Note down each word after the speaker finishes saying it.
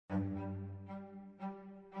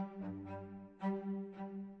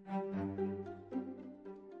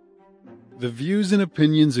The views and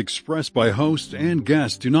opinions expressed by host and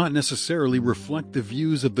guests do not necessarily reflect the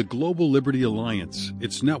views of the Global Liberty Alliance,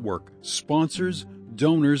 its network, sponsors,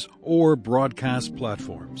 donors, or broadcast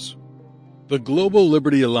platforms. The Global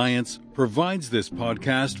Liberty Alliance provides this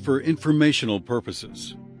podcast for informational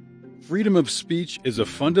purposes. Freedom of speech is a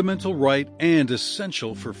fundamental right and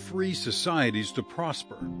essential for free societies to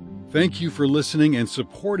prosper. Thank you for listening and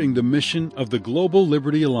supporting the mission of the Global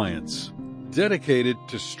Liberty Alliance, dedicated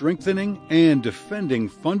to strengthening and defending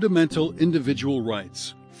fundamental individual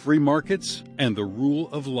rights, free markets, and the rule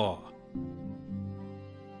of law.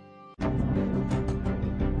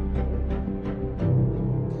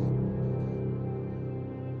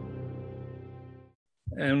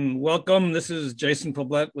 And welcome. This is Jason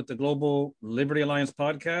Poblet with the Global Liberty Alliance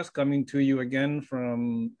podcast, coming to you again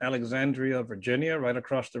from Alexandria, Virginia, right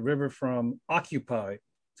across the river from Occupy.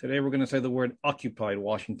 Today, we're going to say the word occupied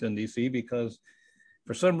Washington, D.C., because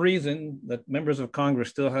for some reason, the members of Congress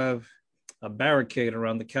still have a barricade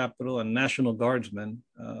around the Capitol and National Guardsmen.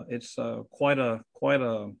 It's quite a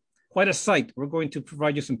sight. We're going to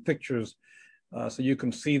provide you some pictures so you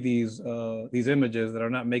can see these images that are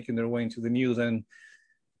not making their way into the news. And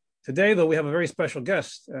today, though, we have a very special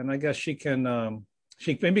guest, and I guess she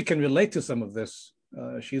maybe can relate to some of this.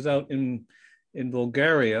 She's out in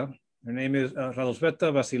Bulgaria. Her name is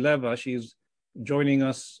Radosveta Vasileva. She's joining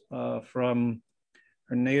us from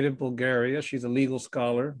her native Bulgaria. She's a legal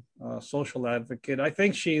scholar, social advocate. I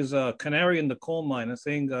think she's a canary in the coal mine. I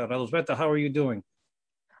think, Radosveta, how are you doing?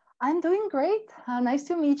 I'm doing great. Nice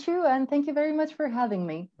to meet you, and thank you very much for having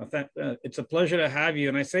me. It's a pleasure to have you.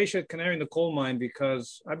 And I say she's a canary in the coal mine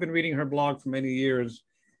because I've been reading her blog for many years,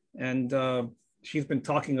 and she's been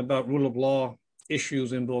talking about rule of law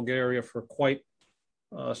issues in Bulgaria for quite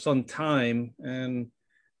some time. And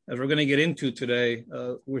as we're going to get into today,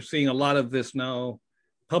 we're seeing a lot of this now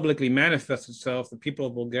publicly manifest itself. The people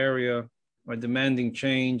of Bulgaria are demanding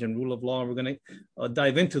change and rule of law. We're going to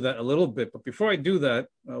dive into that a little bit. But before I do that,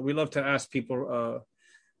 we love to ask people,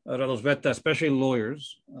 Radosveta, especially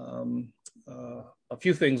lawyers, a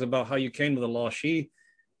few things about how you came to the law. She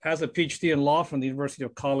has a PhD in law from the University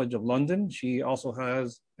of College of London. She also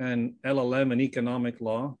has an LLM in economic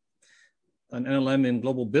law, an LLM in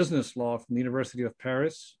global business law from the University of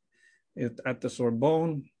Paris at the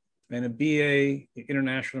Sorbonne, and a BA in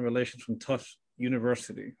international relations from Tufts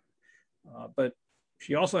University. But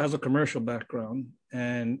she also has a commercial background,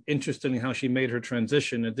 and interestingly how she made her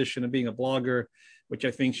transition, in addition to being a blogger, which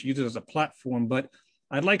I think she uses as a platform. But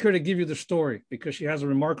I'd like her to give you the story because she has a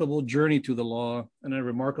remarkable journey to the law and a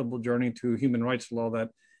remarkable journey to human rights law that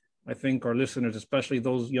I think our listeners, especially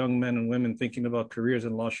those young men and women thinking about careers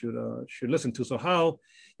in law, should listen to. So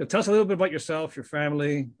tell us a little bit about yourself, your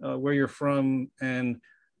family, where you're from, and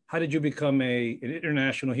how did you become an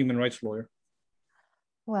international human rights lawyer?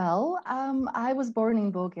 Well, I was born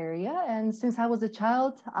in Bulgaria, and since I was a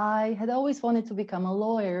child, I had always wanted to become a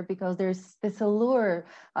lawyer because there's this allure,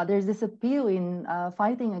 there's this appeal in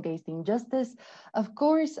fighting against injustice. Of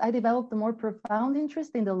course, I developed a more profound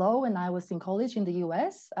interest in the law when I was in college in the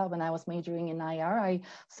US. When I was majoring in IR, I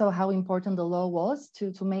saw how important the law was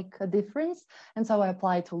to make a difference. And so I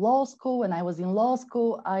applied to law school. When I was in law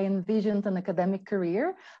school, I envisioned an academic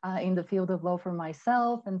career in the field of law for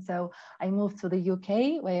myself. And so I moved to the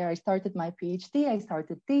UK, where I started my PhD. I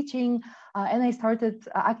started teaching, and I started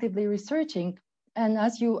actively researching. And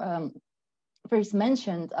as you first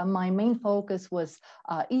mentioned, my main focus was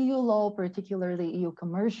EU law, particularly EU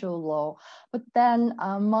commercial law. But then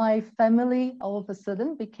my family all of a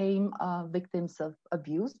sudden became victims of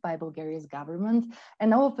abuse by Bulgaria's government.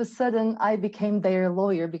 And all of a sudden I became their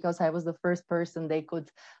lawyer because I was the first person they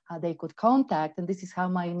could contact. And this is how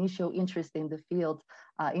my initial interest in the field,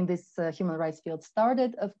 in this human rights field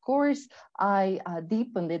started. Of course, I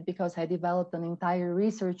deepened it because I developed an entire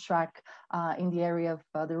research track in the area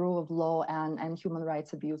of the rule of law and human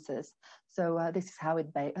rights abuses. So this is how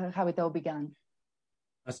it all began.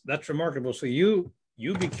 That's remarkable. So you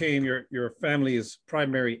became your family's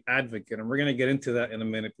primary advocate, and we're going to get into that in a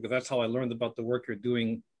minute because that's how I learned about the work you're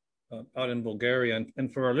doing out in Bulgaria.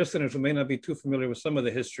 And for our listeners who may not be too familiar with some of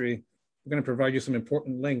the history, we're going to provide you some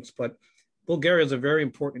important links. But Bulgaria is a very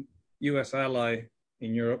important U.S. ally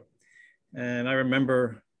in Europe. And I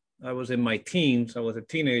remember I was in my teens. I was a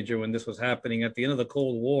teenager when this was happening at the end of the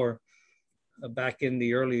Cold War, back in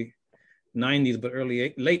the early 90s, but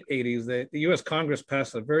late 80s. The U.S. Congress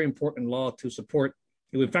passed a very important law to support.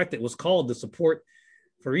 In fact, it was called the Support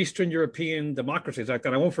for Eastern European Democracies Act.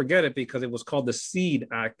 And I won't forget it because it was called the SEED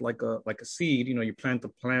Act, like a seed. You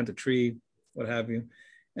plant a tree, what have you.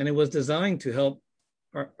 And it was designed to help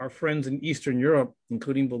our friends in Eastern Europe,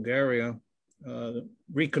 including Bulgaria,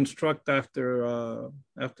 reconstruct after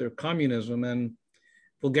communism. And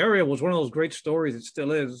Bulgaria was one of those great stories. It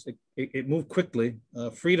still is. It moved quickly.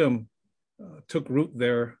 Freedom took root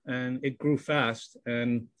there, and it grew fast.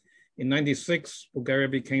 And in '96, Bulgaria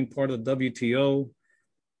became part of the WTO.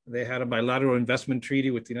 They had a bilateral investment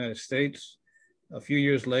treaty with the United States. A few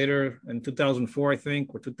years later, in 2004, I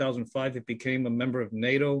think, or 2005, it became a member of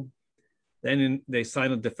NATO. Then they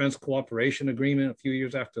signed a defense cooperation agreement a few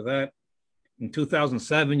years after that. In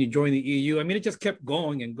 2007, you joined the EU. I mean, it just kept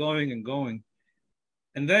going and going and going.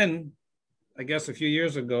 And then, I guess a few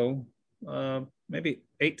years ago, maybe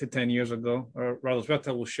 8 to 10 years ago, or rather,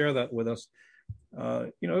 Sveta will share that with us.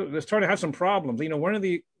 They started to have some problems.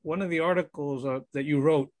 One of the articles that you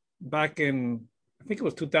wrote back in, I think it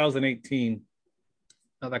was 2018,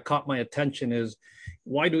 that caught my attention is,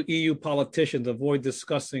 why do EU politicians avoid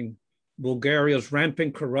discussing Bulgaria's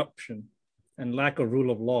rampant corruption and lack of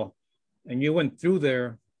rule of law? And you went through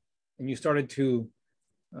there and you started to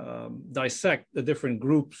dissect the different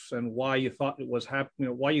groups and why you thought it was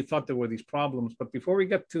happening, why you thought there were these problems. But before we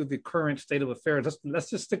get to the current state of affairs,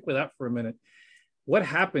 let's just stick with that for a minute. What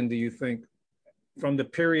happened, do you think, from the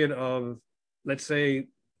period of, let's say,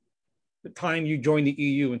 the time you joined the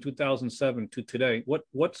EU in 2007 to today?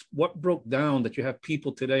 What broke down that you have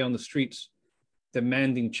people today on the streets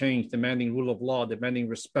demanding change, demanding rule of law, demanding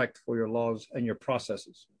respect for your laws and your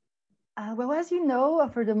processes? Well, as you know,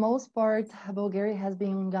 for the most part, Bulgaria has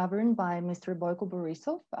been governed by Mr. Boyko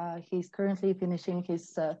Borisov. He's currently finishing his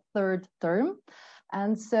third term.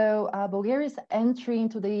 And so Bulgaria's entry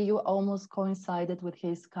into the EU almost coincided with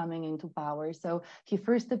his coming into power. So he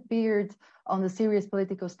first appeared on the serious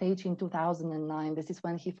political stage in 2009. This is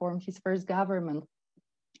when he formed his first government.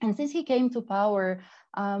 And since he came to power,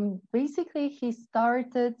 basically he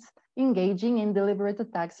started engaging in deliberate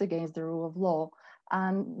attacks against the rule of law.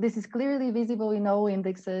 And this is clearly visible in all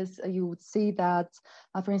indexes. You would see that,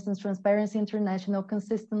 for instance, Transparency International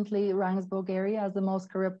consistently ranks Bulgaria as the most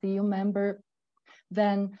corrupt EU member.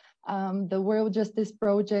 Then the World Justice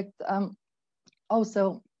Project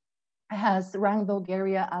also has ranked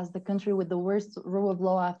Bulgaria as the country with the worst rule of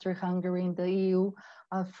law after Hungary in the EU.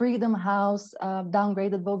 Freedom House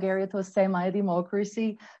downgraded Bulgaria to a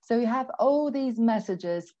semi-democracy. So you have all these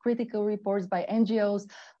messages, critical reports by NGOs,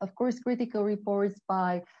 of course, critical reports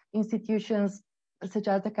by institutions such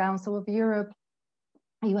as the Council of Europe.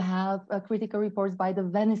 You have critical reports by the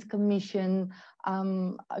Venice Commission,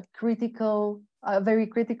 a very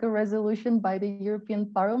critical resolution by the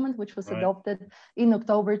European Parliament, which was adopted in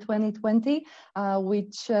October 2020,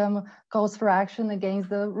 which calls for action against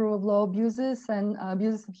the rule of law abuses and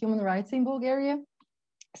abuses of human rights in Bulgaria.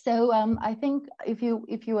 So I think if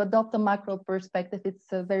you adopt a macro perspective, it's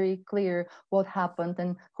very clear what happened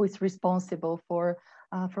and who is responsible for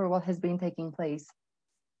what has been taking place.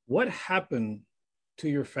 What happened to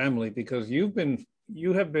your family? Because you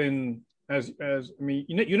have been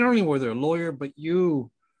you not only were there a lawyer, but you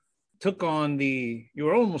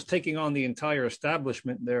were almost taking on the entire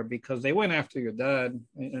establishment there, because they went after your dad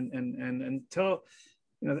and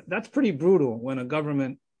that's pretty brutal when a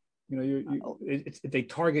government, they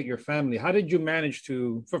target your family. How did you manage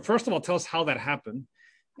to, first of all, tell us how that happened,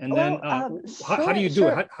 and then how do you do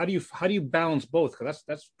it? How do you balance both? Because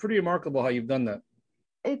that's pretty remarkable how you've done that.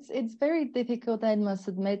 It's very difficult, I must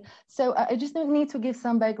admit. So I just need to give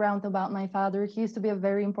some background about my father. He used to be a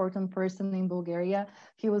very important person in Bulgaria.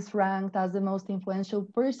 He was ranked as the most influential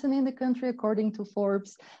person in the country, according to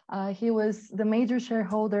Forbes. He was the major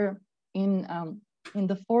shareholder in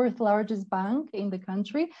the fourth largest bank in the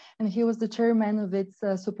country, and he was the chairman of its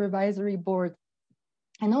supervisory board.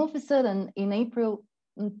 And all of a sudden, in April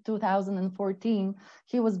 2014,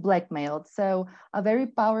 he was blackmailed. So a very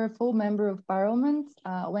powerful member of parliament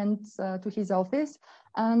went to his office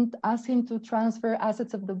and asked him to transfer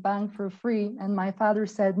assets of the bank for free. And my father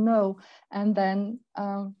said no. And then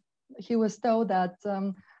he was told that,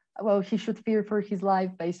 he should fear for his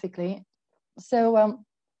life, basically. So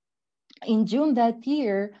in June that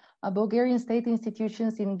year, Bulgarian state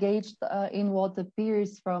institutions engaged in what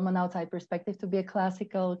appears from an outside perspective to be a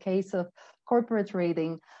classical case of corporate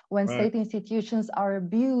raiding, when state institutions are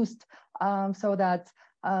abused so that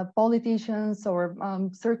politicians or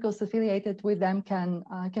circles affiliated with them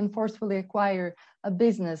can forcefully acquire a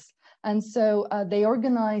business. And so they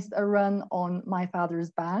organized a run on my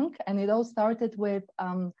father's bank, and it all started with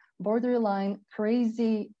borderline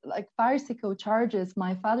crazy, like farcical charges.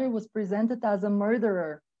 My father was presented as a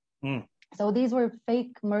murderer. So these were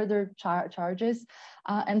fake murder charges.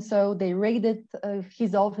 And so they raided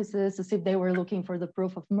his offices to see if they were looking for the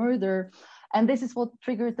proof of murder. And this is what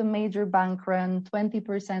triggered the major bank run.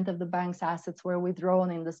 20% of the bank's assets were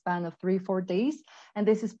withdrawn in the span of 3-4 days. And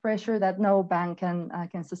this is pressure that no bank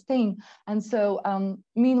can sustain. And so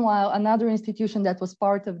meanwhile, another institution that was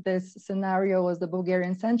part of this scenario was the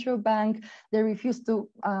Bulgarian Central Bank. They refused to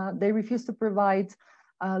provide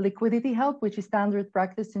liquidity help, which is standard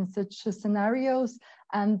practice in such scenarios,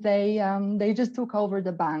 and they just took over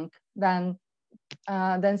the bank. Then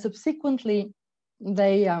subsequently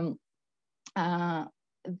they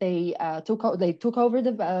took over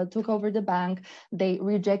the bank. They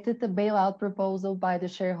rejected the bailout proposal by the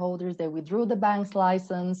shareholders. They withdrew the bank's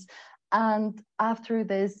license, and after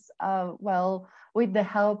this, with the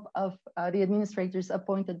help of the administrators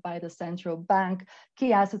appointed by the central bank,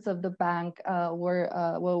 key assets of the bank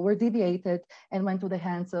were deviated and went to the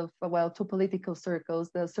hands of two political circles: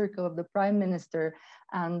 the circle of the prime minister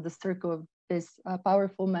and the circle of this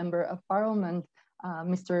powerful member of parliament,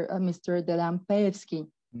 Mr. Delampevsky.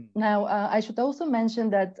 Now, I should also mention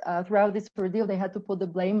that throughout this ordeal, they had to put the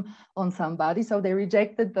blame on somebody. So they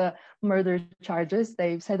rejected the murder charges.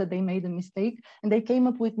 They said that they made a mistake, and they came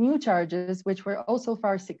up with new charges, which were also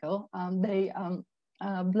farcical. They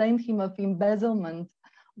blamed him of embezzlement,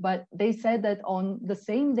 but they said that on the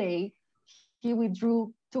same day, he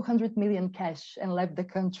withdrew 200 million cash and left the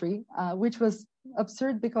country, which was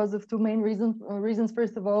absurd because of two main reasons.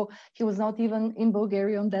 First of all, he was not even in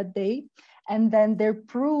Bulgaria on that day. And then their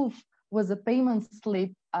proof was a payment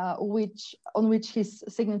slip on which his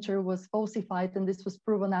signature was falsified. And this was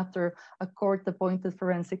proven after a court-appointed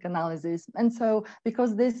forensic analysis. And so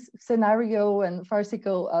because this scenario and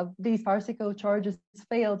these farcical charges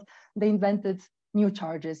failed, they invented new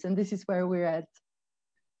charges. And this is where we're at.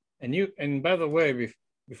 And by the way,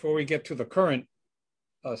 before we get to the current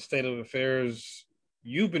state of affairs,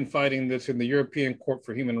 you've been fighting this in the European Court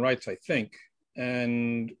for Human Rights, I think.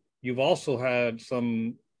 And you've also had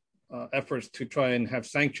some efforts to try and have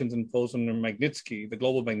sanctions imposed under Magnitsky, the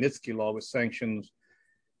global Magnitsky law, which sanctions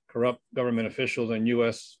corrupt government officials in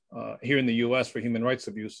here in the U.S. for human rights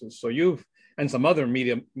abuses. So and some other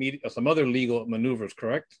some other legal maneuvers,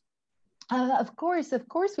 correct? Of course,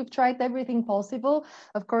 we've tried everything possible.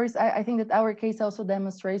 Of course, I think that our case also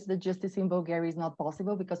demonstrates that justice in Bulgaria is not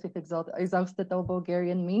possible because we've exhausted all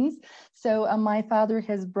Bulgarian means. So my father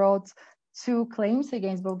has brought 2 claims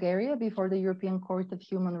against Bulgaria before the European Court of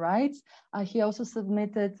Human Rights. He also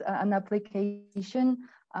submitted an application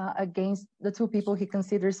against the 2 people he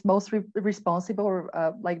considers most responsible, or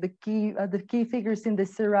like the key figures in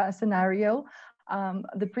this scenario.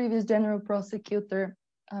 The previous general prosecutor,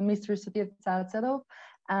 Mr. Sotiev Tsartsarov,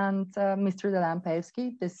 and Mr.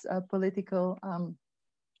 Delampevsky,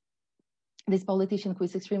 this politician who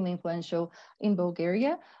is extremely influential in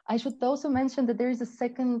Bulgaria. I should also mention that there is a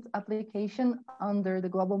second application under the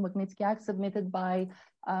Global Magnitsky Act submitted by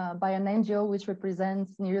an NGO which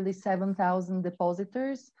represents nearly 7,000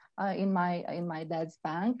 depositors in my dad's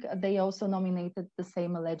bank. They also nominated the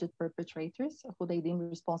same alleged perpetrators who they deemed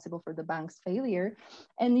responsible for the bank's failure.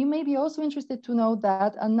 And you may be also interested to know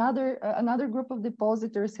that another group of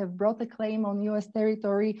depositors have brought a claim on U.S.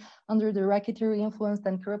 territory under the Racketeering, Influenced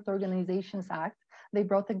and Corrupt Organizations Act. They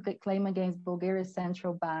brought a claim against Bulgaria's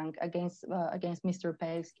central bank, against Mr.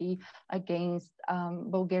 Pevsky, against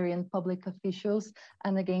Bulgarian public officials,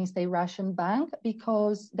 and against a Russian bank,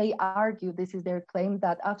 because they argue, this is their claim,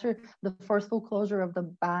 that after the forceful closure of the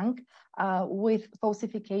bank with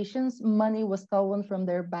falsifications, money was stolen from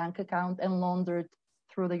their bank account and laundered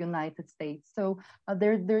through the United States. So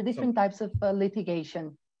there are different types of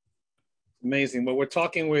litigation. Amazing. Well, we're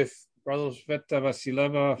talking with Radosveta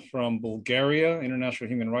Vasileva from Bulgaria, international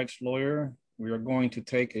human rights lawyer. We are going to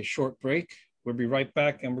take a short break. We'll be right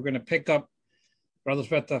back, and we're going to pick up,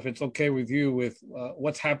 Radosveta, if it's okay with you, with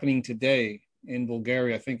what's happening today in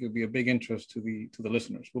Bulgaria. I think it would be a big interest to the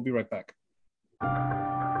listeners. We'll be right back.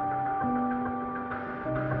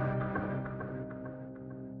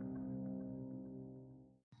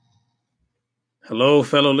 Hello,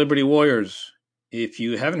 fellow Liberty Warriors. If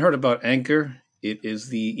you haven't heard about Anchor, it is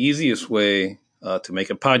the easiest way to make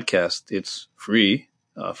a podcast. It's free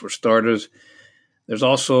for starters. There's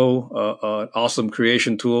also an awesome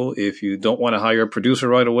creation tool. If you don't want to hire a producer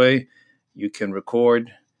right away, you can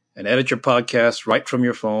record and edit your podcast right from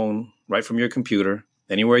your phone, right from your computer,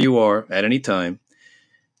 anywhere you are at any time.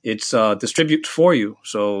 It's distributed for you.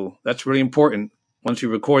 So that's really important. Once you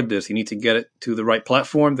record this, you need to get it to the right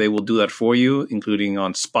platform. They will do that for you, including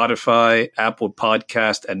on Spotify, Apple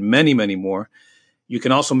Podcast, and many, many more. You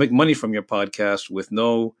can also make money from your podcast with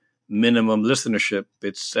no minimum listenership.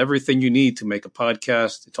 It's everything you need to make a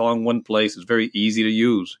podcast. It's all in one place. It's very easy to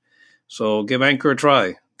use. So give Anchor a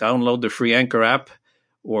try. Download the free Anchor app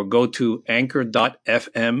or go to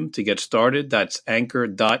anchor.fm to get started. That's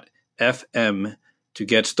anchor.fm to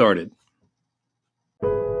get started.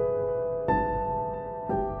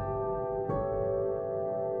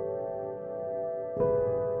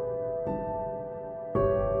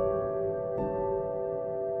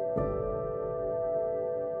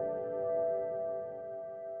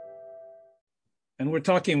 And we're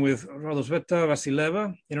talking with Radosveta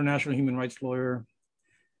Vasileva, international human rights lawyer,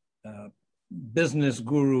 business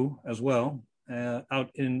guru as well,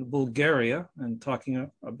 out in Bulgaria, and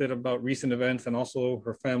talking a bit about recent events and also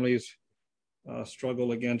her family's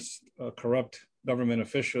struggle against corrupt government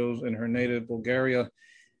officials in her native Bulgaria.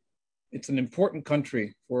 It's an important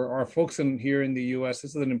country for our folks here in the U.S.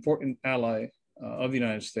 This is an important ally of the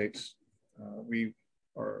United States. We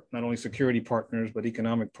are not only security partners, but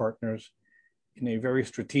economic partners in a very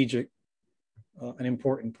strategic and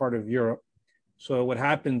important part of Europe. So what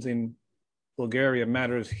happens in Bulgaria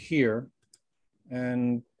matters here.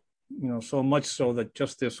 And, so much so that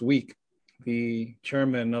just this week, the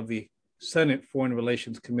chairman of the Senate Foreign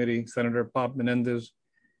Relations Committee, Senator Bob Menendez,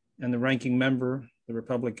 and the ranking member, the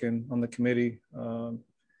Republican on the committee,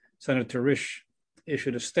 Senator Risch,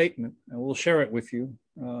 issued a statement, and we'll share it with you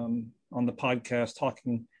on the podcast,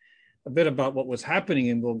 talking a bit about what was happening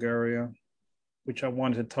in Bulgaria, which I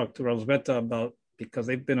wanted to talk to Radosveta about because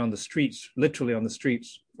they've been on the streets, literally on the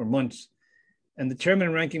streets for months. And the chairman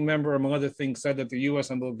and ranking member, among other things, said that the U.S.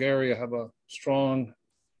 and Bulgaria have a strong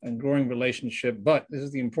and growing relationship. But this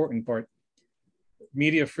is the important part.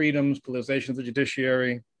 Media freedoms, politicization of the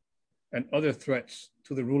judiciary, and other threats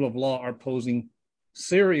to the rule of law are posing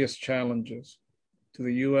serious challenges to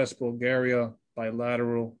the U.S.-Bulgaria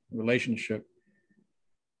bilateral relationship.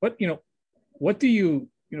 But, what do you,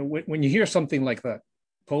 when you hear something like that,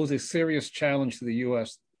 pose a serious challenge to the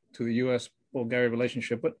U.S.-Bulgaria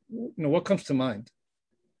relationship, but, what comes to mind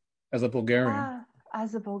as a Bulgarian?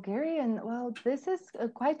 As a Bulgarian, well, this is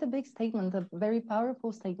quite a big statement, a very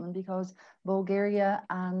powerful statement, because Bulgaria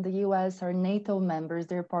and the U.S. are NATO members.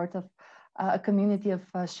 They're part of a community of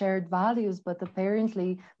shared values, but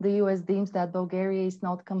apparently the U.S. deems that Bulgaria is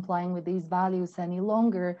not complying with these values any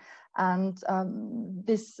longer. And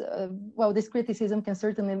this criticism can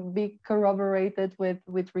certainly be corroborated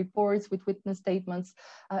with reports, with witness statements,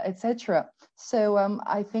 etc. So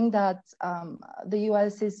I think that the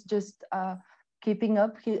U.S. is just keeping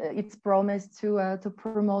up its promise to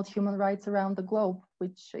promote human rights around the globe,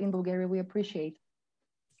 which in Bulgaria we appreciate.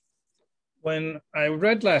 When I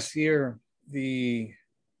read last year the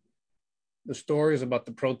stories about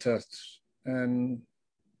the protests and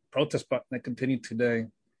protest button that continue today,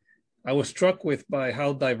 I was struck by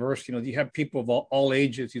how diverse, you have people of all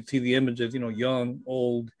ages. You see the images, young,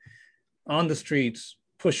 old, on the streets,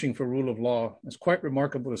 pushing for rule of law. It's quite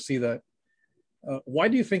remarkable to see that. Why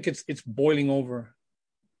do you think it's boiling over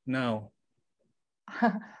now?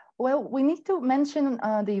 Well, we need to mention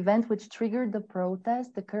the event which triggered the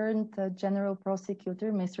protest. The current general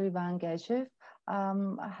prosecutor, Mr. Ivan Geshev,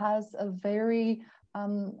 has a very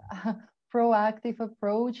proactive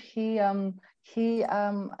approach.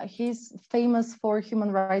 He's famous for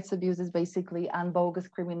human rights abuses, basically, and bogus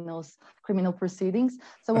criminal proceedings.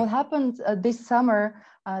 So what happened this summer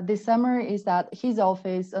is that his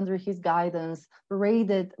office, under his guidance,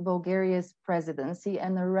 raided Bulgaria's presidency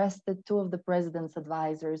and arrested two of the president's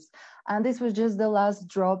advisors. And this was just the last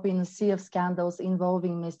drop in a sea of scandals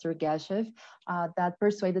involving Mr. Geshev that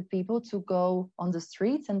persuaded people to go on the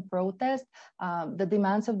streets and protest. The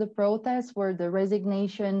demands of the protests were the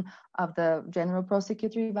resignation of the general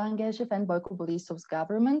prosecutor Ivan Geshev and Boyko Borisov's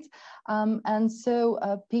government. And so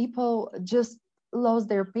people just lost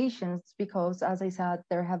their patience because, as I said,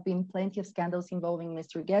 there have been plenty of scandals involving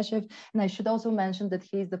Mr. Geshev. And I should also mention that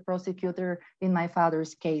he's the prosecutor in my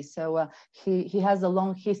father's case. So he has a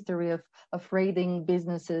long history of raiding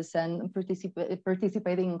businesses and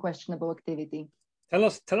participating in questionable activity. Tell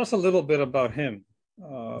us a little bit about him.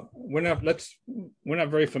 We're not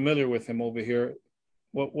very familiar with him over here.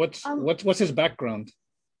 What's his background?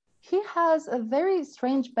 He has a very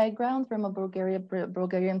strange background from a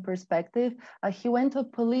Bulgarian perspective. He went to a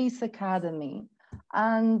police academy,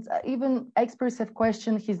 and even experts have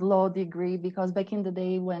questioned his law degree, because back in the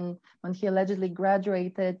day when he allegedly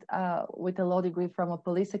graduated with a law degree from a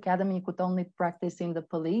police academy, you could only practice in the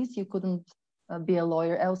police. You couldn't be a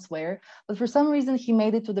lawyer elsewhere. But for some reason, he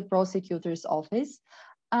made it to the prosecutor's office.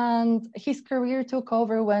 And his career took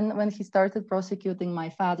over when he started prosecuting my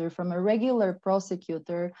father. From a regular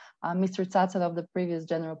prosecutor, Mr. Tsatsarov, the previous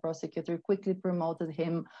general prosecutor, quickly promoted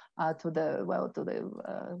him to the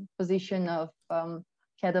position of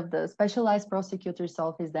head of the specialized prosecutor's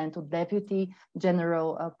office, then to deputy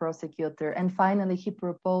general prosecutor, and finally he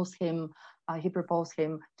proposed him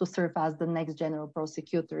to serve as the next general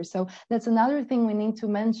prosecutor. So that's another thing we need to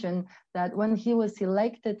mention, that when he was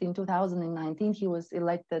elected in 2019, he was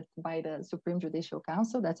elected by the Supreme Judicial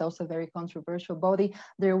Council. That's also a very controversial body.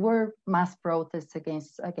 There were mass protests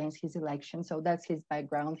against his election. So that's his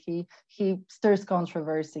background. He stirs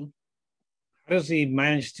controversy. How does he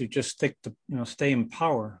manage to just stay in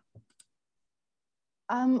power?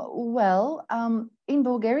 In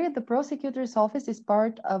Bulgaria, the prosecutor's office is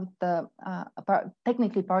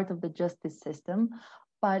technically part of the justice system,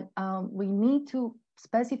 but we need to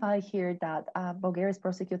specify here that Bulgaria's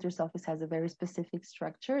prosecutor's office has a very specific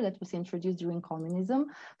structure that was introduced during communism.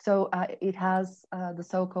 So it has the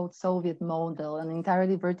so-called Soviet model, an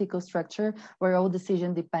entirely vertical structure where all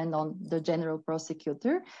decisions depend on the general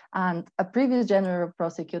prosecutor. And a previous general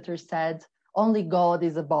prosecutor said, "Only God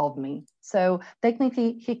is above me." So technically,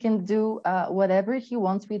 he can do whatever he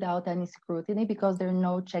wants without any scrutiny because there are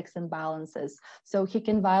no checks and balances. So he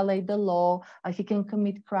can violate the law, he can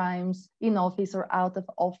commit crimes in office or out of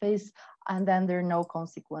office, and then there are no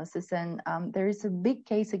consequences. And there is a big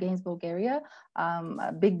case against Bulgaria,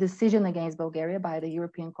 a big decision against Bulgaria by the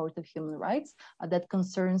European Court of Human Rights that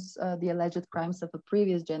concerns the alleged crimes of a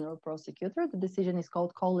previous general prosecutor. The decision is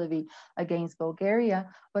called Kolevi against Bulgaria.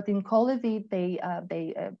 But in Kolevi,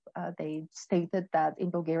 they stated that in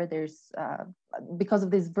Bulgaria, there's because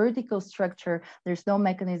of this vertical structure, there's no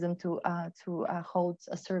mechanism to hold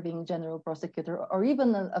a serving general prosecutor or even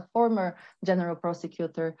a former general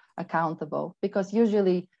prosecutor accountable, because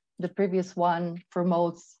usually the previous one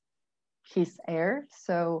promotes his heir.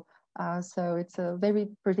 So it's a very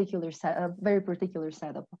particular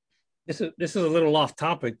setup. This is a little off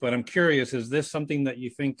topic, but I'm curious: is this something that you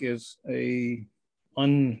think is a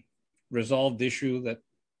unresolved issue that,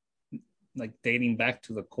 like, dating back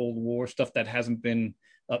to the Cold War, stuff that hasn't been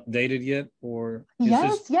updated yet? Or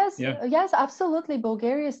yes, absolutely.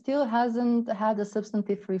 Bulgaria still hasn't had a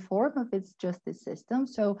substantive reform of its justice system.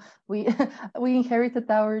 So we inherited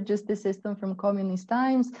our justice system from communist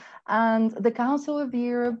times, and the Council of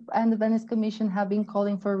Europe and the Venice Commission have been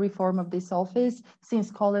calling for reform of this office since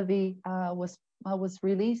Kolevi was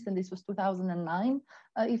released, and this was 2009,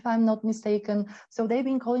 if I'm not mistaken. So they've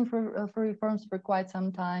been calling for reforms for quite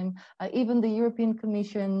some time. Even the European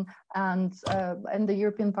Commission and the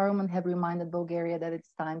European Parliament have reminded Bulgaria that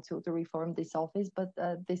it's time to reform this office, but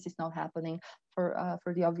this is not happening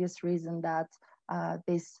for the obvious reason that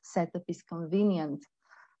this setup is convenient.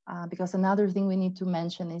 Because another thing we need to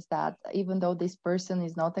mention is that even though this person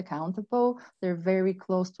is not accountable, they're very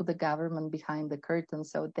close to the government behind the curtain,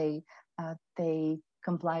 so they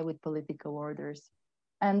comply with political orders.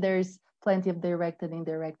 And there's plenty of direct and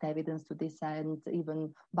indirect evidence to this end,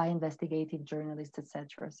 even by investigative journalists,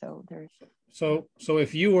 etc. So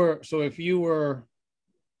if you were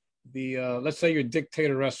the let's say you're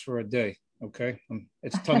dictatoress for a day, okay?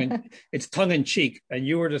 It's tongue in cheek, and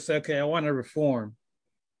you were to say, okay, I want to reform.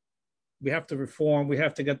 We have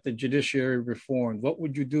to get the judiciary reformed. What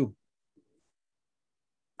would you do?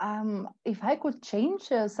 If I could change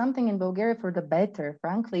something in Bulgaria for the better,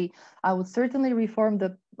 frankly, I would certainly reform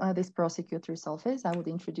this prosecutor's office. I would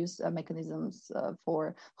introduce mechanisms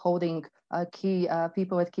for holding key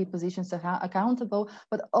people at key positions accountable,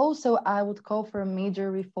 but also I would call for a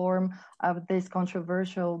major reform of this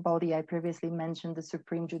controversial body I previously mentioned, the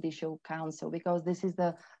Supreme Judicial Council, because this is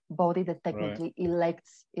the body that technically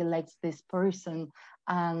elects this person,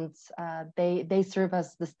 and they serve as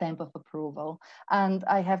the stamp of approval. And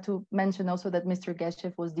I have to mention also that Mr.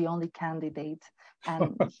 Geshev was the only candidate,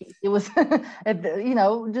 and he was,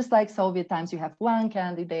 just like Soviet times, you have one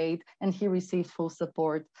candidate, and he received full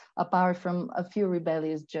support, apart from a few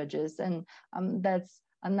rebellious judges. And that's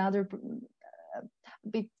another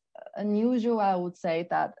bit unusual, I would say,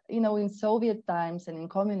 that, in Soviet times and in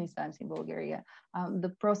communist times in Bulgaria,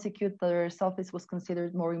 the prosecutor's office was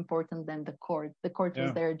considered more important than the court. The court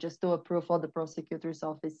was there just to approve what the prosecutor's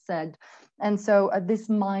office said. And so this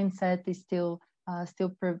mindset is still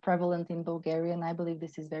prevalent in Bulgaria, and I believe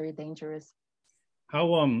this is very dangerous. How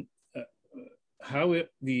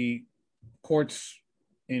the courts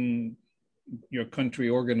in your country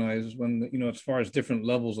organized, when, as far as different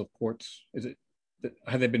levels of courts?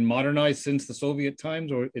 Have they been modernized since the Soviet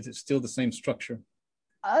times, or is it still the same structure?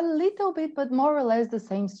 A little bit, but more or less the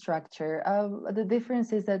same structure. The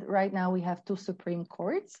difference is that right now we have two Supreme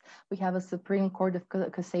Courts. We have a Supreme Court of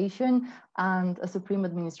Cassation and a Supreme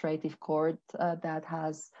Administrative Court that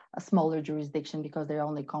has a smaller jurisdiction because they're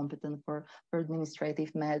only competent for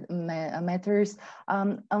administrative matters.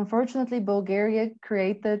 Unfortunately, Bulgaria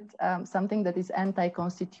created something that is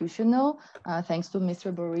anti-constitutional, thanks to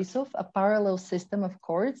Mr. Borisov, a parallel system of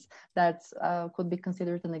courts that could be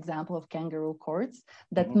considered an example of kangaroo courts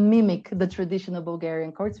that mimic the traditional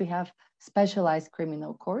Bulgarian courts. We have specialized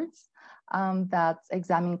criminal courts that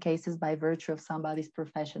examine cases by virtue of somebody's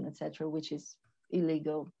profession, etc., which is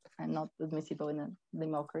illegal and not admissible in a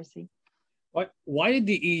democracy. Why did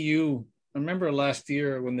the EU? I remember last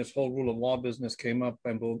year when this whole rule of law business came up,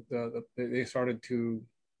 and they started to,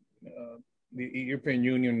 the European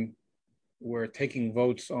Union were taking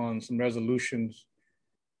votes on some resolutions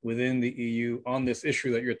within the EU on this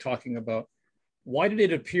issue that you're talking about. Why did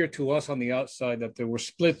it appear to us on the outside that there were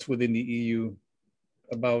splits within the EU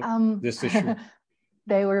about this issue?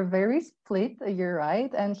 They were very split, you're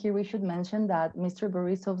right. And here we should mention that Mr.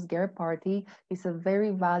 Borisov's GER party is a very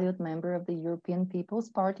valued member of the European People's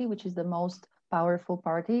Party, which is the most powerful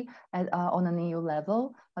party on an EU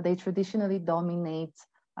level. They traditionally dominate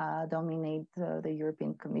the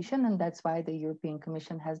European Commission, and that's why the European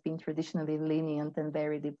Commission has been traditionally lenient and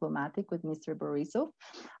very diplomatic with Mr. Borisov.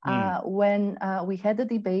 When we had a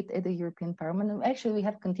debate at the European Parliament, actually we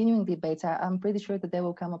have continuing debates. I'm pretty sure that they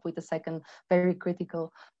will come up with a second very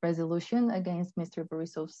critical resolution against Mr.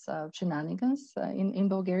 Borisov's shenanigans in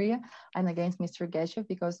Bulgaria and against Mr. Geshev,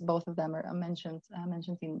 because both of them are mentioned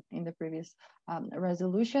in the previous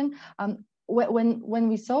resolution. When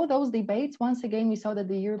we saw those debates, once again, we saw that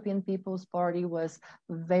the European People's Party was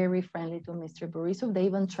very friendly to Mr. Borisov. They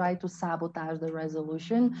even tried to sabotage the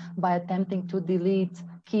resolution by attempting to delete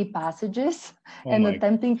key passages and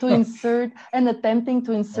attempting to insert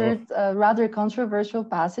rather controversial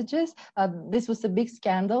passages. This was a big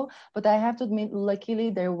scandal, but I have to admit, luckily,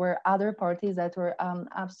 there were other parties that were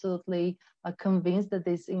absolutely convinced that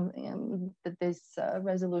this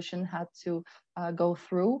resolution had to go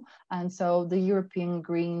through, and so the European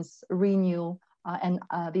Greens, Renew, and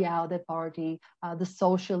the ALDE party, the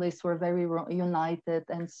socialists were very united,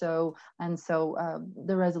 and so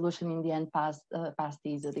the resolution in the end passed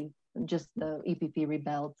easily. Just the EPP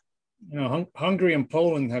rebelled. You know, Hungary and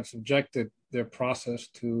Poland have subjected their process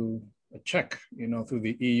to a check, you know, through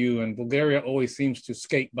the EU, and Bulgaria always seems to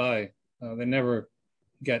skate by. They never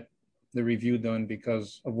get the review done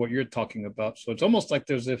because of what you're talking about. So it's almost like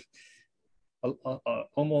there's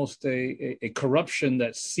almost a corruption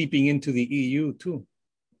that's seeping into the EU too.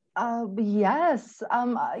 Yes,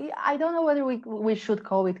 I don't know whether we should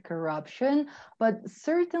call it corruption, but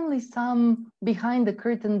certainly some behind the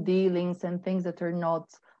curtain dealings and things that are not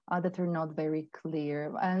very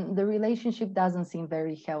clear. And the relationship doesn't seem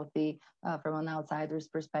very healthy from an outsider's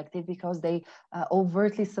perspective, because they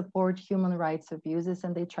overtly support human rights abuses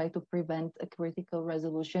and they try to prevent a critical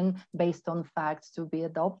resolution based on facts to be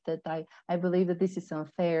adopted. I believe that this is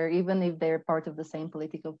unfair. Even if they're part of the same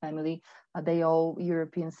political family, they owe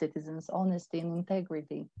European citizens honesty and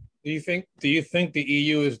integrity. Do you think the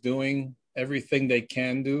EU is doing everything they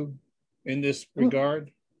can do in this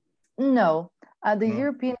regard? No. The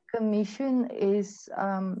European Commission is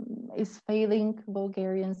failing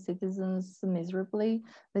Bulgarian citizens miserably.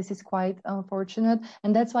 This is quite unfortunate,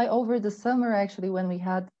 and that's why over the summer, actually, when we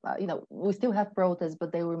had, we still have protests,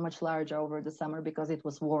 but they were much larger over the summer because it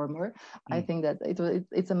was warmer. I think that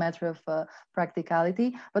it's a matter of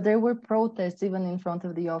practicality, but there were protests even in front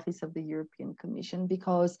of the office of the European Commission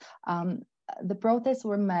because the protests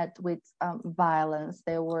were met with violence.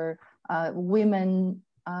 There were women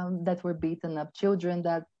that were beaten up, children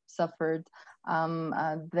that suffered.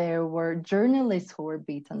 There were journalists who were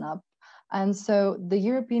beaten up. And so the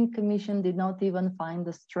European Commission did not even find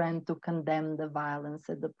the strength to condemn the violence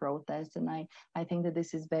at the protest. And I think that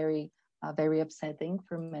this is very upsetting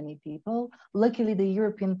for many people. Luckily, the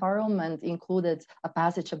European Parliament included a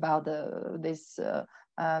passage about this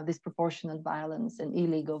disproportionate violence and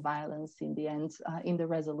illegal violence in the end in the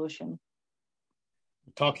resolution.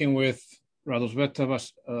 Talking with Radosveta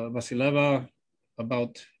Vasileva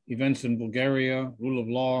about events in Bulgaria, rule of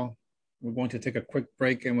law. We're going to take a quick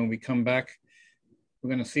break, and when we come back, we're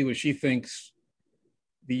going to see what she thinks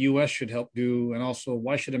the U.S. should help do, and also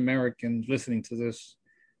why should Americans listening to this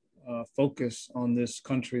focus on this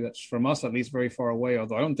country that's from us at least very far away,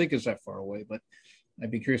 although I don't think it's that far away, but I'd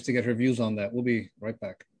be curious to get her views on that. We'll be right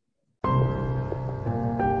back.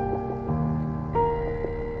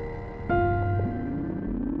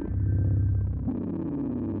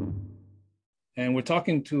 And we're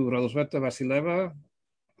talking to Radosveta Vasileva,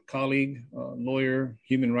 colleague, lawyer,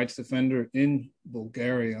 human rights defender in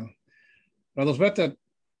Bulgaria. Radosveta,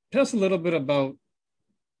 tell us a little bit about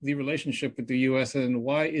the relationship with the U.S. and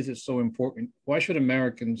why is it so important? Why should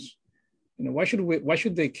Americans, why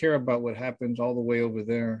should they care about what happens all the way over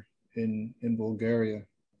there in Bulgaria?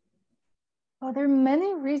 Well, there are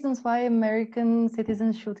many reasons why American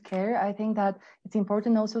citizens should care. I think that it's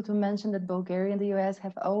important also to mention that Bulgaria and the US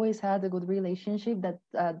have always had a good relationship that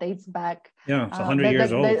dates back. Yeah, it's 100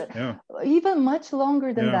 years old. Yeah. Even much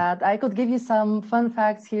longer than that. I could give you some fun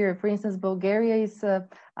facts here. For instance, Bulgaria is, to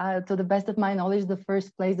the best of my knowledge, the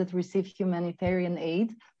first place that received humanitarian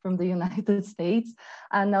aid from the United States.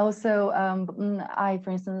 And also, I, for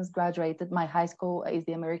instance, graduated, my high school is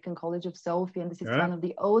the American College of Sofia, and this is one of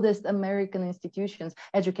the oldest American institutions,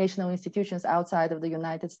 educational institutions outside of the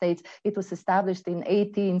United States. It was established in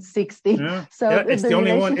 1860. Yeah. So yeah, it's the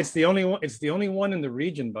only one. It's the only one in the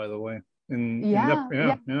region, by the way.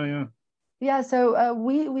 Yeah, so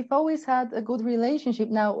we've always had a good relationship.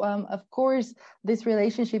 Now, of course, this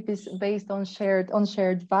relationship is based on shared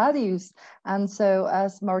values. And so,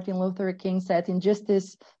 as Martin Luther King said,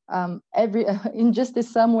 injustice injustice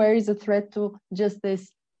somewhere is a threat to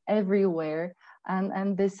justice everywhere.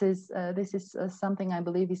 And this is something I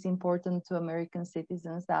believe is important to American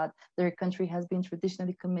citizens, that their country has been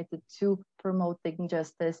traditionally committed to promoting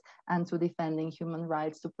justice and to defending human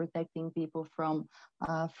rights, to protecting people from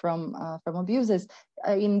abuses.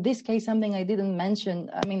 In this case, something I didn't mention,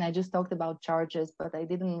 I mean, I just talked about charges, but I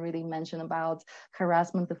didn't really mention about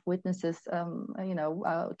harassment of witnesses.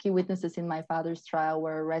 Key witnesses in my father's trial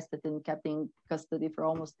were arrested and kept in custody for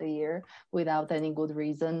almost a year without any good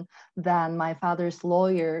reason. Then my father's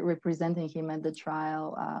lawyer representing him at the trial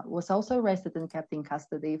was also arrested and kept in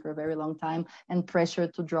custody for a very long time and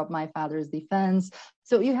pressured to drop my father's defense.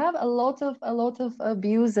 So you have a lot of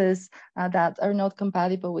abuses that are not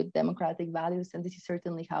compatible with democratic values, and this is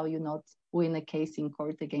certainly how you not win a case in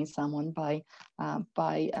court against someone by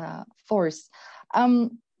force.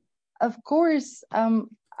 Of course,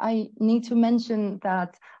 I need to mention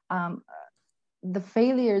that the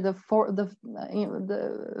failure, the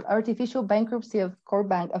artificial bankruptcy of Core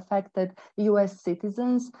Bank affected U.S.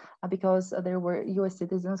 citizens because there were U.S.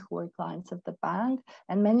 citizens who were clients of the bank,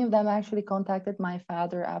 and many of them actually contacted my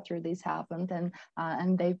father after this happened,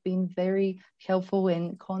 and they've been very helpful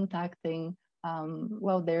in contacting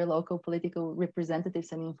their local political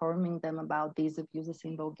representatives and informing them about these abuses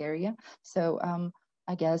in Bulgaria. So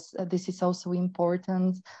I guess this is also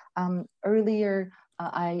important. Earlier,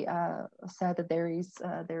 I said that there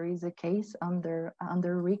is a case under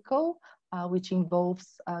RICO, which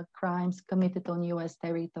involves crimes committed on U.S.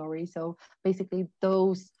 territory. So basically,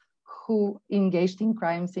 those who engaged in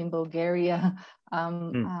crimes in Bulgaria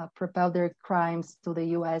propelled their crimes to the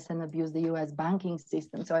U.S. and abused the U.S. banking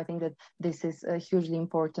system. So I think that this is a hugely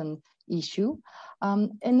important issue.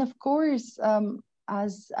 And of course,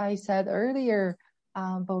 as I said earlier,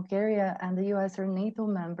 Bulgaria and the U.S. are NATO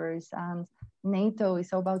members, and NATO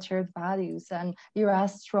is all about shared values, and you're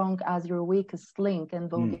as strong as your weakest link. And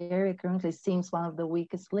Bulgaria currently seems one of the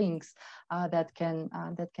weakest links that can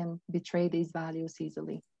betray these values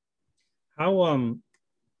easily. How and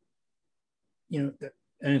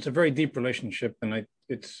it's a very deep relationship, and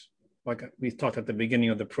it's like we talked at the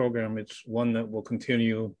beginning of the program. It's one that will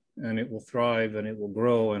continue, and it will thrive, and it will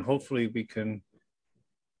grow, and hopefully we can.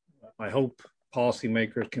 I hope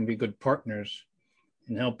policymakers can be good partners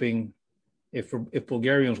in helping. If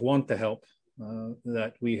Bulgarians want to help,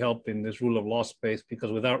 that we help in this rule of law space,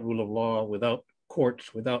 because without rule of law, without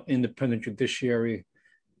courts, without independent judiciary,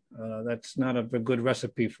 that's not a good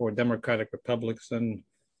recipe for democratic republics. And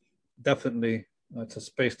definitely it's a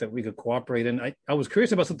space that we could cooperate in. I was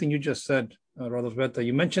curious about something you just said, Radosveta.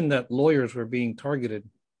 You mentioned that lawyers were being targeted.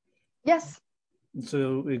 Yes. So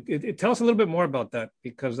tell us a little bit more about that,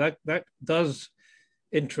 because that does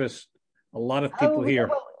interest a lot of people here.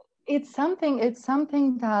 Well, it's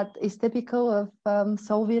something that is typical of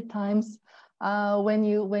Soviet times. When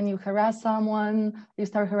you harass someone, you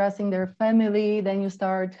start harassing their family, then you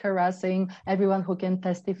start harassing everyone who can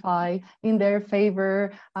testify in their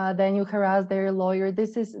favor. Then you harass their lawyer.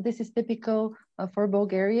 This is typical for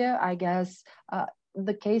Bulgaria, I guess.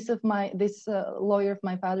 The case of this lawyer of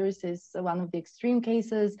my father's is one of the extreme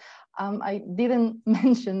cases. I didn't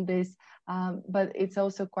mention this, but it's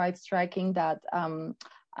also quite striking that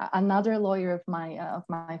another lawyer of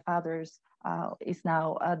my father's is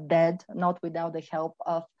now dead, not without the help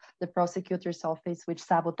of the prosecutor's office, which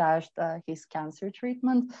sabotaged his cancer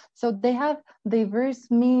treatment. So they have diverse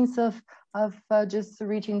means of of just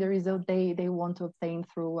reaching the result they want to obtain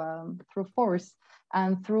through force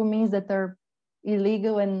and through means that are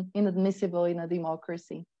illegal and inadmissible in a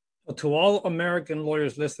democracy. Well, to all American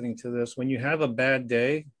lawyers listening to this, when you have a bad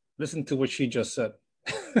day, listen to what she just said.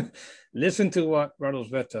 Listen to what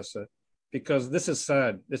Radosveta said, because this is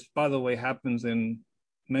sad. This, by the way, happens in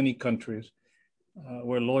many countries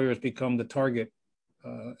where lawyers become the target.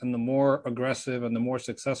 And the more aggressive and the more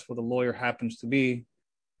successful the lawyer happens to be,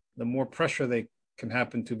 the more pressure they can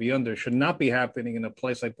happen to be under. Should not be happening in a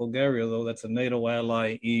place like Bulgaria, though. That's a NATO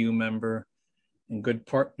ally, EU member, and good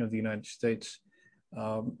partner of the United States.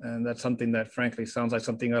 And that's something that, frankly, sounds like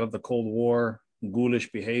something out of the Cold War,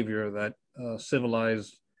 ghoulish behavior that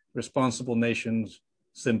civilized, responsible nations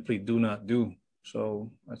simply do not do.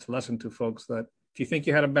 So that's a lesson to folks that if you think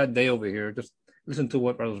you had a bad day over here, just listen to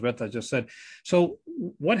what Radosveta just said. So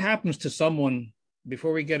what happens to someone,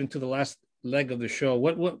 before we get into the last leg of the show,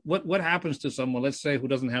 what happens to someone, let's say, who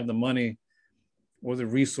doesn't have the money or the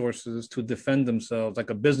resources to defend themselves, like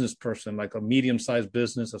a business person, like a medium-sized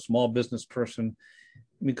business, a small business person?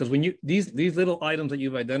 Because when you these little items that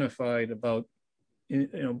you've identified about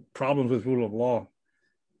problems with rule of law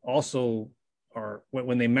also are,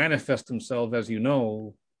 when they manifest themselves, as you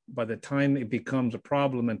know, by the time it becomes a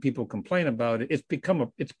problem and people complain about it,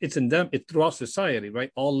 it's throughout society,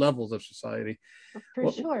 right? All levels of society.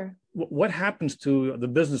 Sure. What happens to the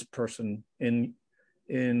business person in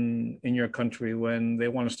your country when they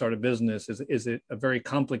want to start a business? Is it a very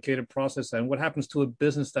complicated process? And what happens to a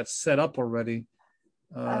business that's set up already?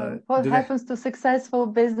 What happens to successful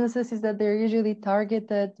businesses is that they're usually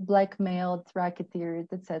targeted, blackmailed, racketeered,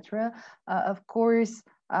 etc. Of course,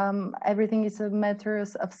 everything is a matter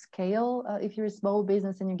of scale. If you're a small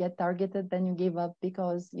business and you get targeted, then you give up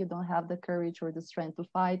because you don't have the courage or the strength to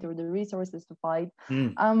fight or the resources to fight.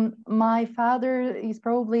 My father is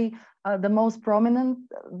probably the most prominent,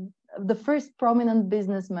 the first prominent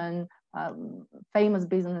businessman, famous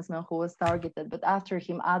businessman who was targeted, but after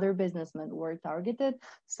him other businessmen were targeted.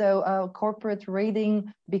 So corporate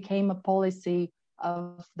raiding became a policy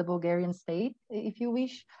of the Bulgarian state, if you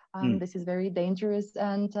wish. This is very dangerous,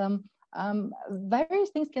 and various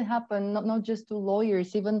things can happen, not just to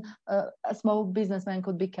lawyers. Even a small businessman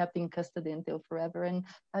could be kept in custody until forever. And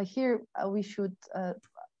here we should,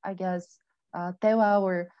 I guess, tell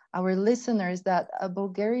our listeners that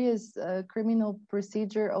Bulgaria's criminal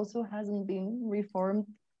procedure also hasn't been reformed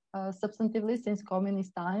substantively since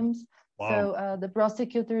communist times. Wow. So the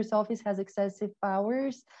prosecutor's office has excessive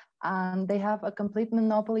powers, and they have a complete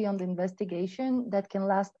monopoly on the investigation that can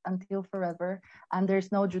last until forever, and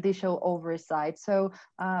there's no judicial oversight. So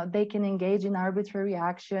they can engage in arbitrary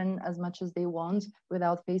action as much as they want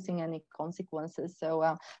without facing any consequences.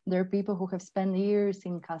 So there are people who have spent years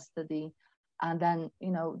in custody, and then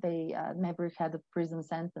they never had a prison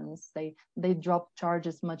sentence. They dropped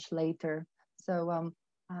charges much later. So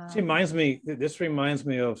this reminds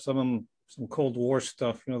me of some Cold War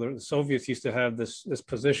stuff. The Soviets used to have this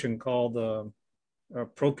position called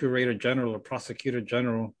Procurator General or Prosecutor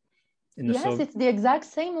General. It's the exact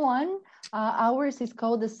same one. Ours is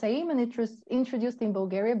called the same, and it was introduced in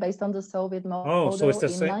Bulgaria based on the Soviet model so it's the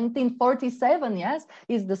in 1947. Yes,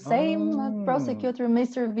 it's the same prosecutor,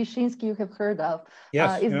 Mr. Vyshinsky, you have heard of.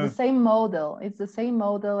 Yes, it's the same model. It's the same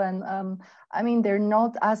model, and I mean, they're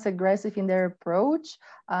not as aggressive in their approach.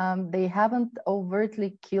 They haven't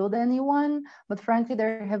overtly killed anyone, but frankly,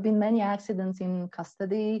 there have been many accidents in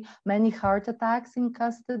custody, many heart attacks in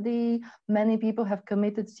custody, many people have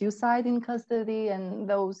committed suicide in custody, and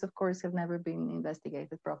those, of course, have never been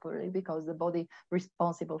investigated properly because the body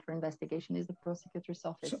responsible for investigation is the prosecutor's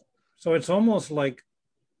office. So it's almost like,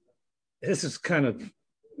 this is kind of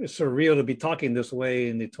surreal to be talking this way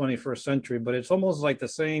in the 21st century, but it's almost like the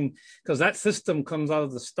same, because that system comes out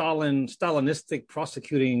of the Stalinistic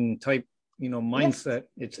prosecuting type, mindset.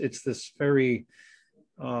 Yes. It's this very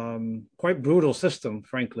quite brutal system,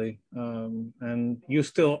 frankly, and you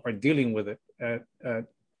still are dealing with it at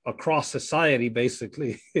across society.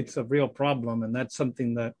 Basically, it's a real problem, and that's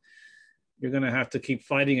something that you're going to have to keep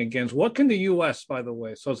fighting against. What can the U.S., by the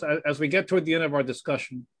way? So as we get toward the end of our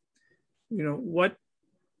discussion, what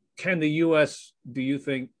can the U.S., do you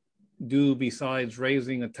think, do besides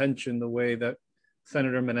raising attention the way that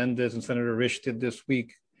Senator Menendez and Senator Risch did this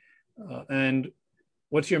week? And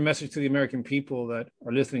what's your message to the American people that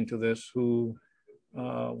are listening to this who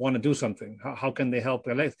want to do something? How can they help?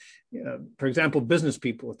 For example, business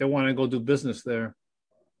people, if they want to go do business there,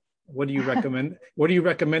 What do you recommend? What do you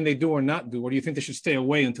recommend they do or not do? Or do you think they should stay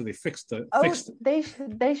away until they fix the?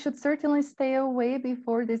 They should certainly stay away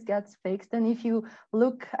before this gets fixed. And if you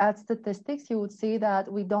look at statistics, you would see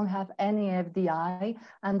that we don't have any FDI,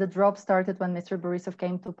 and the drop started when Mr. Borisov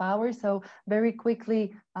came to power. So very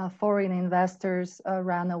quickly, foreign investors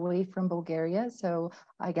ran away from Bulgaria. So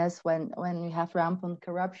I guess when you have rampant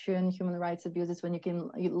corruption, human rights abuses, when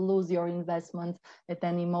you lose your investment at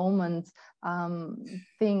any moment,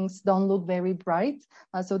 things don't look very bright.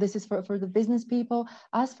 So this is for the business people.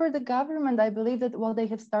 As for the government, I believe that what they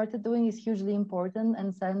have started doing is hugely important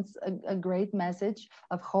and sends a great message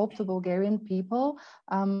of hope to Bulgarian people.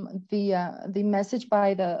 The message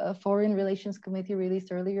by the Foreign Relations Committee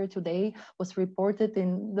released earlier today was reported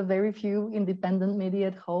in the very few independent media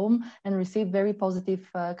at home and received very positive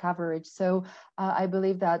coverage. So I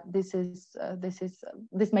believe that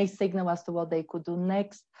this may signal as to what they could do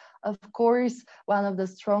next. Of course, one of the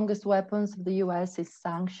strongest weapons of the US is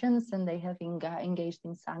sanctions, and they have engaged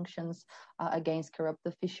in sanctions against corrupt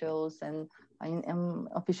officials and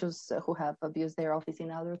officials who have abused their office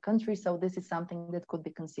in other countries. So this is something that could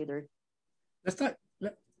be considered.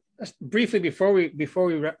 Let's briefly before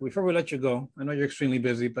we let you go. I know you're extremely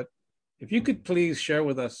busy, but if you could please share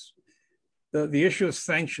with us the issue of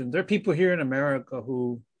sanctions. There are people here in America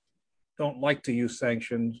who don't like to use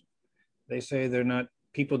sanctions. They say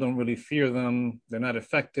people don't really fear them. They're not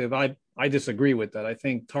effective. I disagree with that. I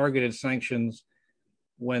think targeted sanctions,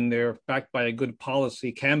 when they're backed by a good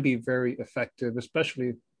policy, can be very effective,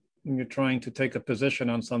 especially when you're trying to take a position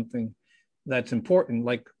on something that's important,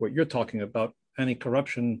 like what you're talking about,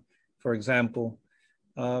 anti-corruption, for example.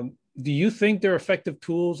 Do you think they're effective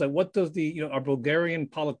tools? And what does our Bulgarian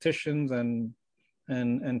politicians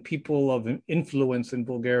and people of influence in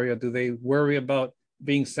Bulgaria, do they worry about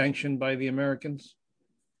being sanctioned by the Americans?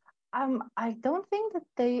 I don't think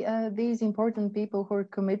that these important people who are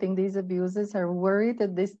committing these abuses are worried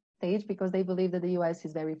at this stage, because they believe that the US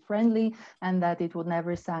is very friendly and that it would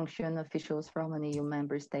never sanction officials from an EU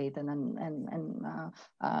member state and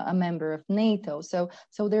a member of NATO. So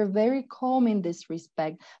they're very calm in this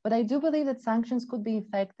respect. But I do believe that sanctions could be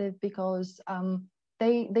effective because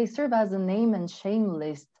they serve as a name and shame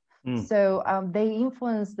list. So they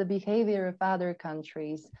influence the behavior of other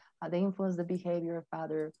countries. They influence the behavior of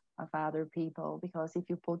other people, because if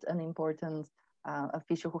you put an important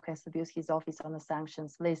official who has abused his office on a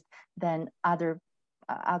sanctions list, then other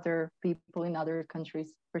people in other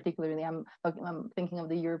countries, particularly I'm thinking of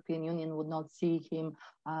the European Union, would not see him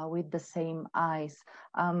with the same eyes.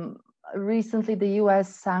 Recently, the US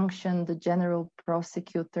sanctioned the general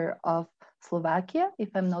prosecutor of Slovakia, if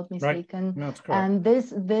I'm not mistaken. Right. That's correct. And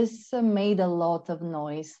this made a lot of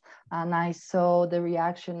noise. And I saw the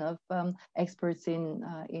reaction of experts in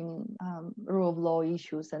rule of law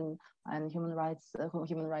issues and human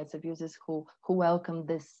rights abuses who welcomed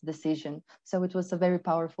this decision. So it was a very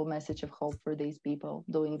powerful message of hope for these people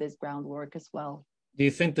doing this groundwork as well. Do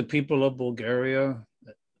you think the people of Bulgaria,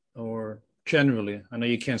 or generally, I know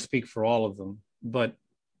you can't speak for all of them, but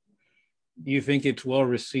do you think it's well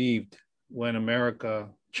received when America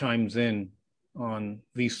chimes in on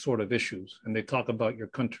these sort of issues and they talk about your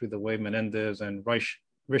country the way Menendez and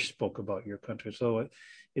Rich spoke about your country? So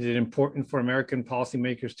is it important for American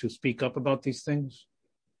policymakers to speak up about these things?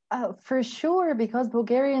 For sure, because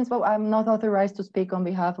Bulgarians, well, I'm not authorized to speak on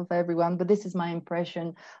behalf of everyone, but this is my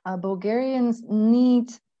impression. Bulgarians need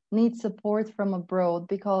support from abroad,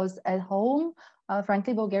 because at home,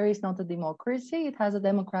 frankly, Bulgaria is not a democracy. It has a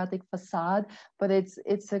democratic facade, but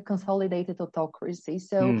it's a consolidated autocracy.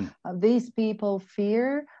 So these people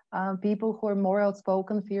fear, people who are more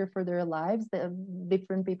outspoken fear for their lives.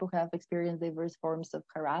 Different people have experienced diverse forms of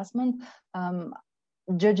harassment.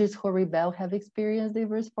 Judges who rebel have experienced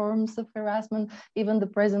diverse forms of harassment. Even the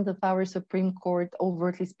president of our Supreme Court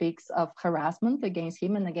overtly speaks of harassment against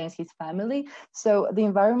him and against his family. So the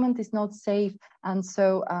environment is not safe. And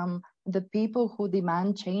so the people who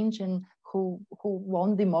demand change and who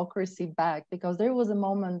want democracy back, because there was a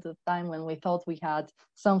moment of time when we thought we had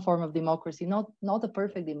some form of democracy, not a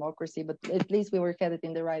perfect democracy, but at least we were headed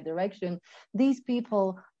in the right direction. These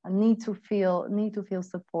people need to feel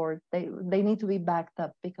support. They need to be backed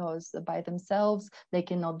up, because by themselves they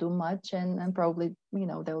cannot do much, and probably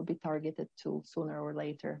they will be targeted too sooner or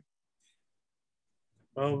later.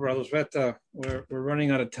 Well, Radosveta, we're running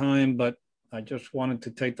out of time, but I just wanted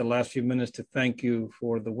to take the last few minutes to thank you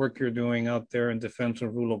for the work you're doing out there in defense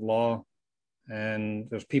of rule of law. And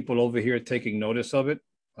there's people over here taking notice of it.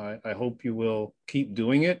 I hope you will keep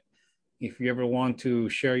doing it. If you ever want to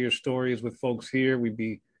share your stories with folks here, we'd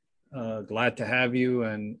be glad to have you.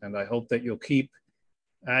 And I hope that you'll keep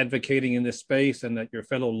advocating in this space, and that your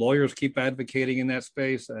fellow lawyers keep advocating in that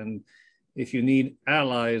space. And if you need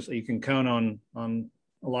allies, you can count on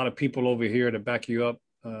a lot of people over here to back you up,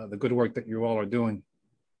 the good work that you all are doing.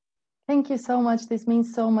 Thank you so much. This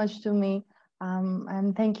means so much to me.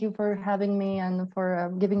 And thank you for having me and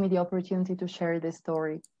for giving me the opportunity to share this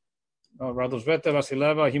story. Radosveta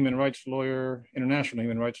Vasileva, human rights lawyer, international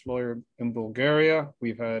human rights lawyer in Bulgaria.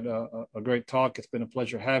 We've had a great talk. It's been a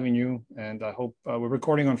pleasure having you. And I hope we're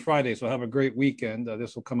recording on Friday, so have a great weekend.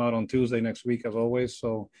 This will come out on Tuesday next week, as always.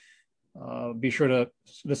 So be sure to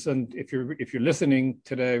listen. If you're listening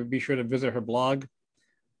today, be sure to visit her blog.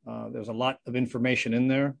 There's a lot of information in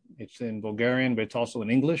there. It's in Bulgarian, but it's also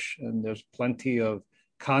in English, and there's plenty of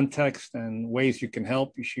context and ways you can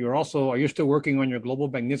help. Are you still working on your Global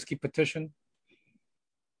Magnitsky petition?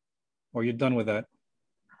 Or you're done with that?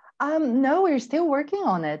 No, we're still working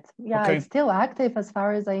on it. Yeah, okay. It's still active as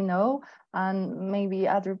far as I know. And maybe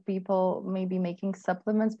other people may be making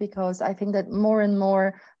supplements, because I think that more and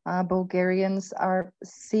more Bulgarians are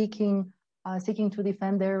seeking to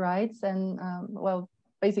defend their rights and,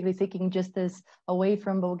 basically seeking justice away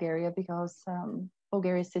from Bulgaria, because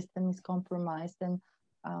Bulgaria's system is compromised and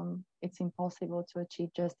it's impossible to achieve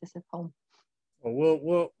justice at home.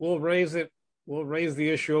 Well, we'll raise it. We'll raise the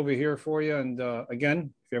issue over here for you. And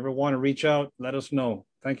again, if you ever want to reach out, let us know.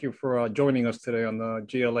 Thank you for joining us today on the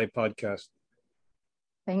GLA podcast.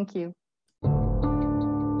 Thank you.